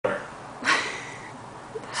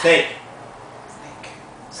Snake.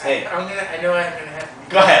 Snake. I know I'm gonna have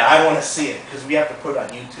to. Go ahead. I want to see it because we have to put it on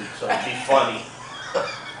YouTube, so it'd be funny.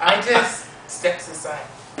 I just step to the side.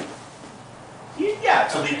 Yeah,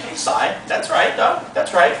 so leap to the side. That's right, Doug.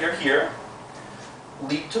 That's right. You're here.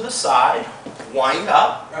 Leap to the side. Wind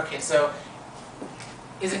up. Okay, so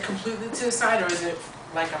is it completely to the side or is it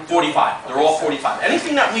like I'm 45. They're all 45.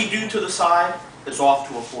 Anything that we do to the side is off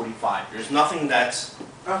to a 45. There's nothing that's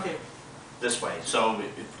okay. This way. So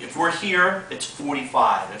if we're here, it's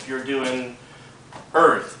 45. If you're doing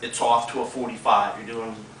earth, it's off to a 45. You're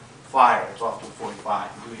doing fire, it's off to a 45.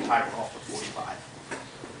 You're doing tiger, off to 45.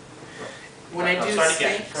 When I do start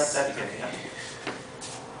snakes, that again. Yeah.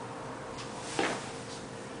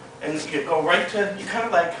 And you go right to, you kind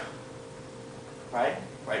of like,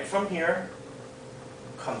 right from here,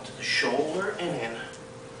 come to the shoulder and in.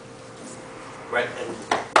 Right, and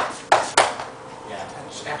yeah.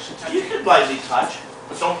 actually touch. You could lightly touch,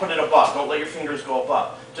 but don't put it above. Don't let your fingers go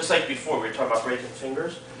above. Just like before, we were talking about breaking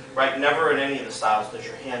fingers, right? Never in any of the styles does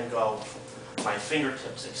your hand go, my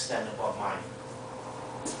fingertips extend above mine.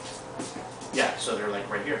 Yeah, so they're like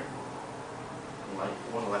right here. You might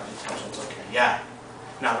want to let me touch them. It's okay. Yeah.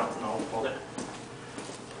 No, hold it.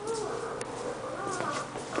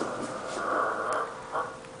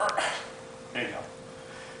 There you go.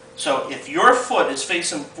 So if your foot is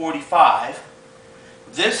facing 45,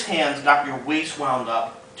 this hand's got your waist wound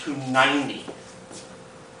up to 90.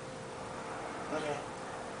 Okay.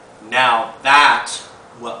 Now that's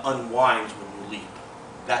what unwinds when you leap.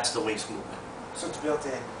 That's the waist movement. So it's built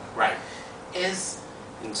in. Right. Is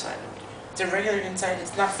Inside empty. the regular inside?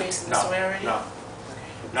 It's not facing this way already. No.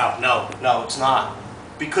 No, it's not.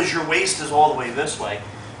 Because your waist is all the way this way.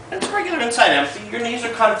 And it's regular inside empty. Your knees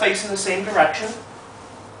are kind of facing the same direction.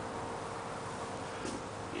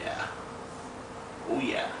 Yeah. Oh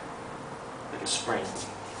yeah. Like a spring.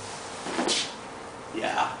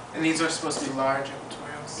 Yeah. And these are supposed to be large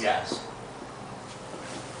tutorials. Yes.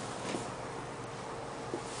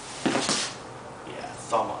 Yeah,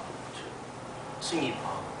 thumb up. Xingyi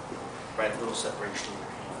palm. Right, little separation in your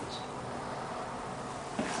hands.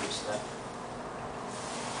 Half step.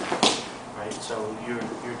 Right, so you're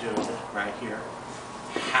doing it right here.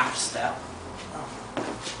 Half step.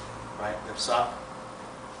 Right, lifts up.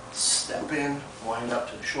 Step in, wind up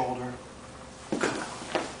to the shoulder. Come out.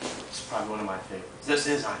 It's probably one of my favorites. This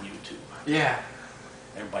is on YouTube. Yeah.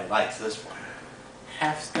 Everybody likes this one.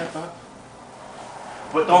 Half step up.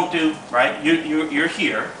 But don't do, right, you're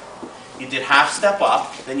here. You did half step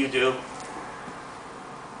up, then you do.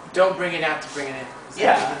 Don't bring it out to bring it in.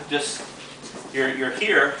 Yeah, just, you're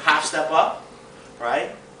here, half step up,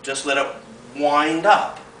 right? Just let it wind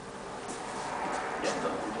up. Yeah,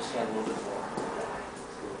 just hand a little bit more.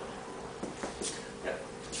 Yeah.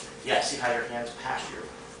 Yeah, see how your hands pass your,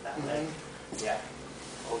 that thing? Yeah.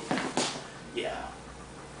 Oh yeah. Yeah.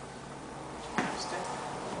 Half step.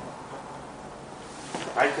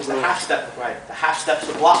 Right, because the half step, right, the half step's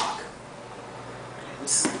a block.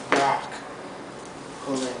 This is the block.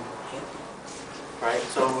 Pull in. Right,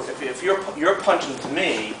 so if you're punching to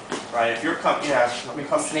me, right, if you're let me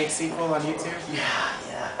come. Snake Sifu on YouTube?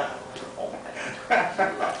 Yeah. Oh man,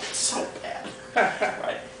 it's so bad.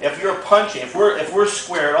 Right, if you're punching, if we're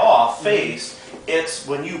squared off face, it's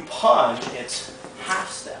when you punch, it's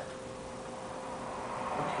half step.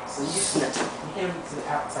 Okay, so you him to the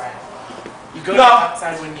outside. You go No. to the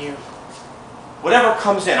outside when you. Whatever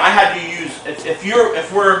comes in, I had to use if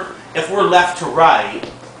we're left to right,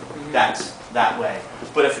 that's that way.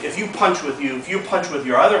 But if you punch with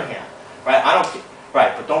your other hand, right?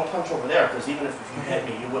 Right, but don't punch over there because even if you hit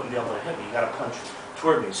me, you wouldn't be able to hit me. You got to punch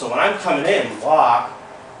toward me. So when I'm coming in, block,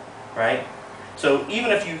 right? So even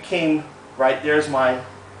if you came right, there's my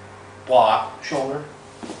block shoulder.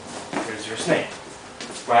 Here's your snake,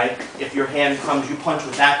 right? If your hand comes, you punch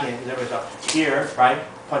with that hand because everybody's up here, right?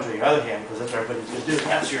 Punch with your other hand because that's what everybody's going to do.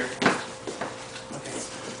 That's your,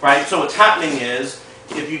 right? So what's happening is,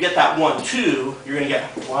 if you get that 1-2, you're going to get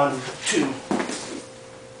 1-2.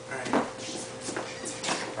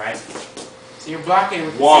 Right? So you're blocking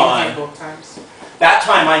with the One. same hand both times? That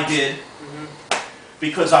time I did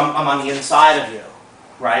because I'm on the inside of you,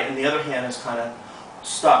 right? And the other hand is kind of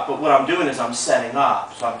stuck. But what I'm doing is I'm setting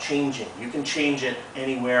up, so I'm changing. You can change it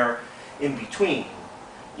anywhere in between.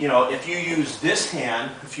 You know, if you use this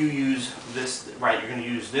hand, if you use this, right, you're going to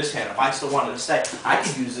use this hand. If I still wanted to stay, I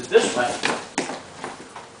could use it this way.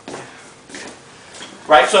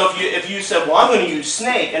 Right, so if you said, well, I'm going to use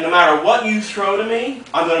snake, and no matter what you throw to me,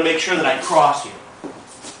 I'm going to make sure that I cross you.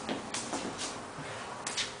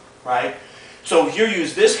 Right? So if you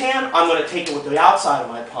use this hand, I'm going to take it with the outside of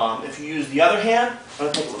my palm. If you use the other hand, I'm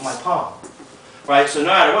going to take it with my palm. Right? So no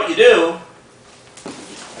matter what you do,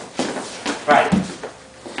 right?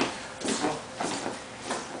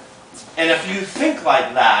 And if you think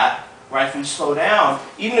like that, right, if you slow down,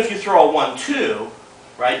 even if you throw a 1-2,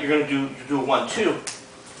 right, you're going to do a 1-2,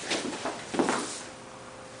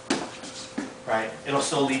 right, it'll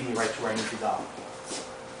still lead me right to where I need to go.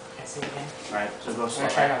 Okay, say it again. Right, so go slow.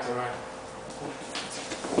 I'm try not to run.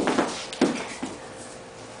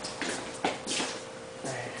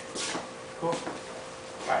 Right. Cool.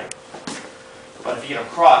 Right. But if you get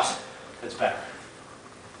them crossed, it's better.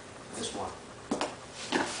 This one.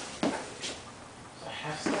 So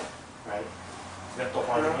half step. Right? You have to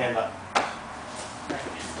hold your hand up. Right.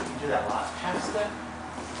 You do that a lot. Half step.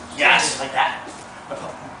 Yes, like that.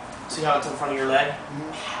 See how it's in front of your leg?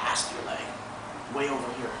 Mhm. Past your leg. Way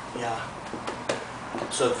over here. Yeah.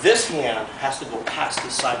 So this hand has to go past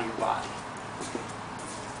this side of your body.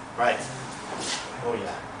 Right? Oh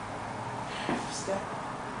yeah. Half step.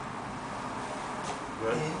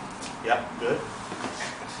 Good. In. Yep, good.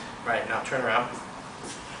 Right, now turn around.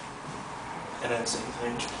 And then same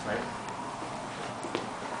thing, right?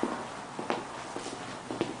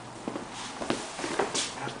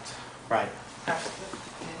 Out. Right. Half step.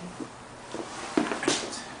 In.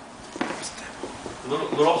 Out. Step. A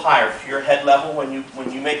little higher to your head level when you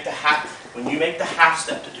make the half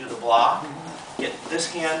step to do the block. Get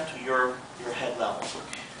this hand to your head level.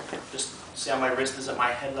 Just see how my wrist is at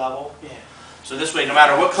my head level? Yeah. So this way, no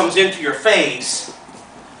matter what comes into your face,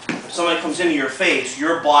 if somebody comes into your face,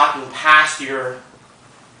 you're blocking past your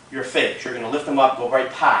face. You're going to lift them up, go right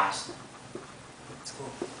past. That's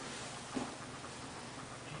cool.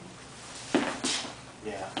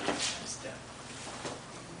 Yeah. Half step.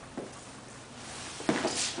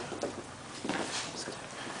 Step.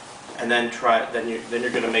 And then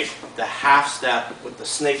you're going to make the half step with the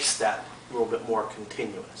snake step a little bit more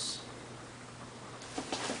continuous.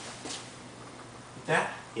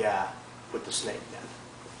 That? Yeah, with the snake then.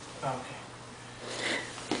 Oh,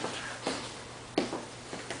 okay.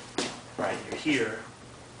 Right, you're here.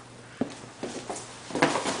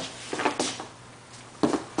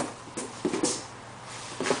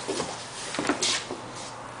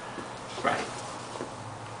 Right.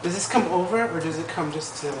 Does this come over or does it come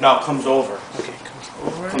just to? No, it comes over. Okay, it comes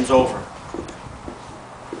over. Comes over.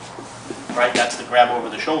 Right, that's the grab over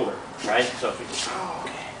the shoulder. Right, so if you, Oh,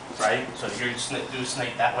 okay. right, so if you do a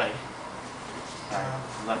snake that way. Right,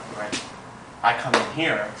 left, right. I come in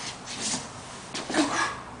here.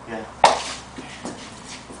 Yeah.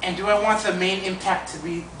 And do I want the main impact to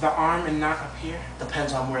be the arm and not up here?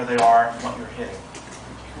 Depends on where they are and what you're hitting.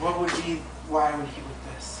 What would be why I would hit with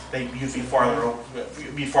this? You'd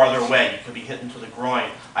be farther away. You could be hitting to the groin.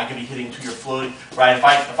 I could be hitting to your floating. Right. If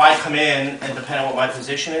I come in and depending on what my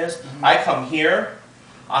position is, I come here.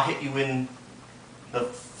 I'll hit you in the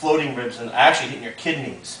floating ribs and I actually hit in your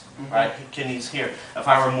kidneys. Right. Kidneys here. If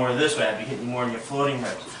I were more this way, I'd be hitting you more in your floating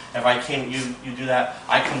ribs. If I came, you do that.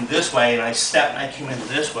 I come this way and I step and I came in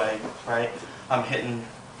this way. Right. I'm hitting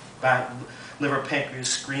back liver, pancreas,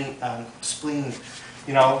 spleen.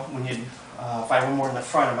 You know, when you. If I were more in the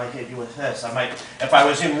front, I might hit you with this. I might, if I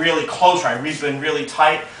was in really close, I've been really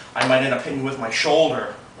tight, I might end up hitting you with my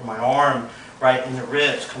shoulder or my arm, right in the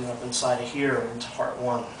ribs, coming up inside of here into heart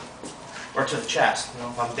one, or to the chest. You know,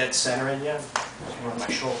 if I'm dead center in you, with my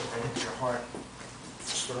shoulder right into your heart.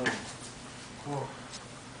 Cool.